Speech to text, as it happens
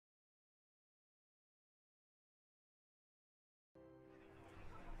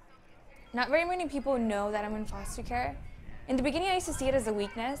Not very many people know that I'm in foster care. In the beginning, I used to see it as a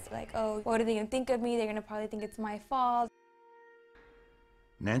weakness, like, oh, what are they gonna think of me? They're gonna probably think it's my fault.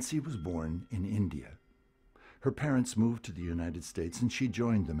 Nancy was born in India. Her parents moved to the United States and she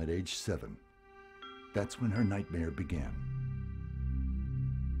joined them at age 7. That's when her nightmare began.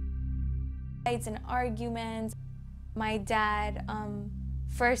 Fights and arguments. My dad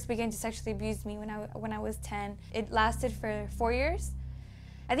first began to sexually abuse me when I was 10. It lasted for 4 years.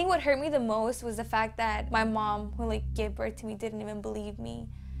 I think what hurt me the most was the fact that my mom, who gave birth to me, didn't even believe me.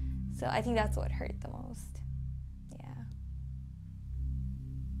 So I think that's what hurt the most. Yeah.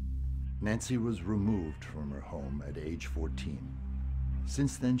 Nancy was removed from her home at age 14.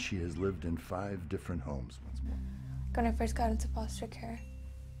 Since then, she has lived in 5 different homes once more. When I first got into foster care,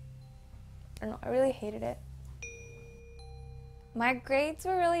 I don't know, I really hated it. My grades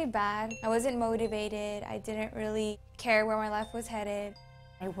were really bad. I wasn't motivated. I didn't really care where my life was headed.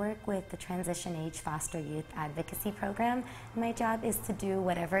 I work with the Transition Age Foster Youth Advocacy Program. My job is to do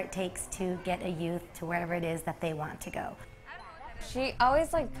whatever it takes to get a youth to wherever it is that they want to go. She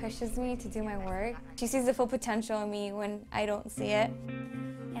always pushes me to do my work. She sees the full potential in me when I don't see it.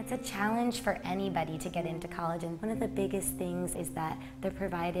 It's a challenge for anybody to get into college, and one of the biggest things is that they're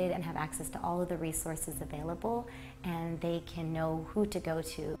provided and have access to all of the resources available, and they can know who to go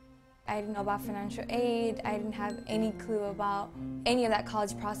to. I didn't know about financial aid. I didn't have any clue about any of that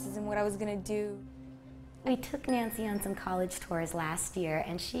college process and what I was gonna do. We took Nancy on some college tours last year,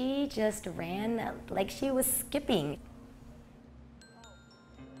 and she just ran like she was skipping.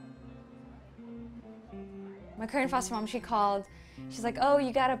 My current foster mom, she called. She's like, oh,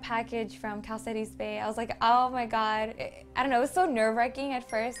 you got a package from Counsel East Bay. I was like, oh my God. I don't know, it was so nerve-wracking at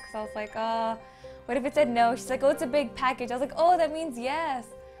first because I was like, what if it said no? She's like, oh, it's a big package. I was like, oh, that means yes.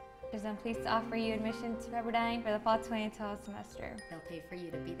 I'm pleased to offer you admission to Pepperdine for the fall 2012 semester. They'll pay for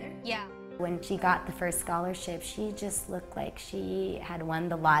you to be there? Yeah. When she got the first scholarship, she just looked like she had won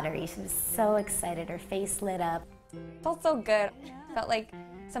the lottery. She was so excited, her face lit up. It felt so good. Felt like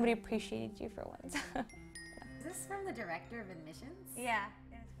somebody appreciated you for once. Is this from the director of admissions? Yeah.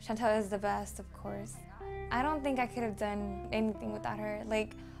 Chantal is the best, of course. I don't think I could have done anything without her.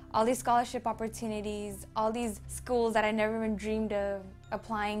 All these scholarship opportunities, all these schools that I never even dreamed of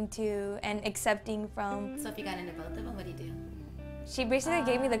applying to and accepting from. So if you got into both of them, what do you do? She basically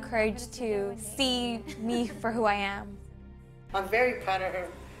gave me the courage to see me for who I am. I'm very proud of her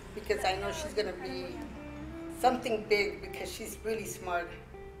because I know she's gonna be something big because she's really smart.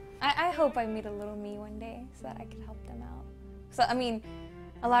 I hope I meet a little me one day so that I can help them out. So, I mean,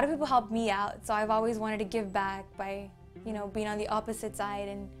 a lot of people help me out, so I've always wanted to give back by, being on the opposite side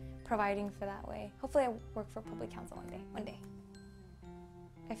and providing for that way. Hopefully I work for public counsel one day.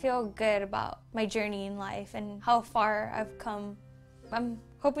 I feel good about my journey in life and how far I've come. I'm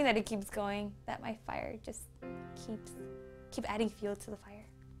hoping that it keeps going, that my fire just keep adding fuel to the fire.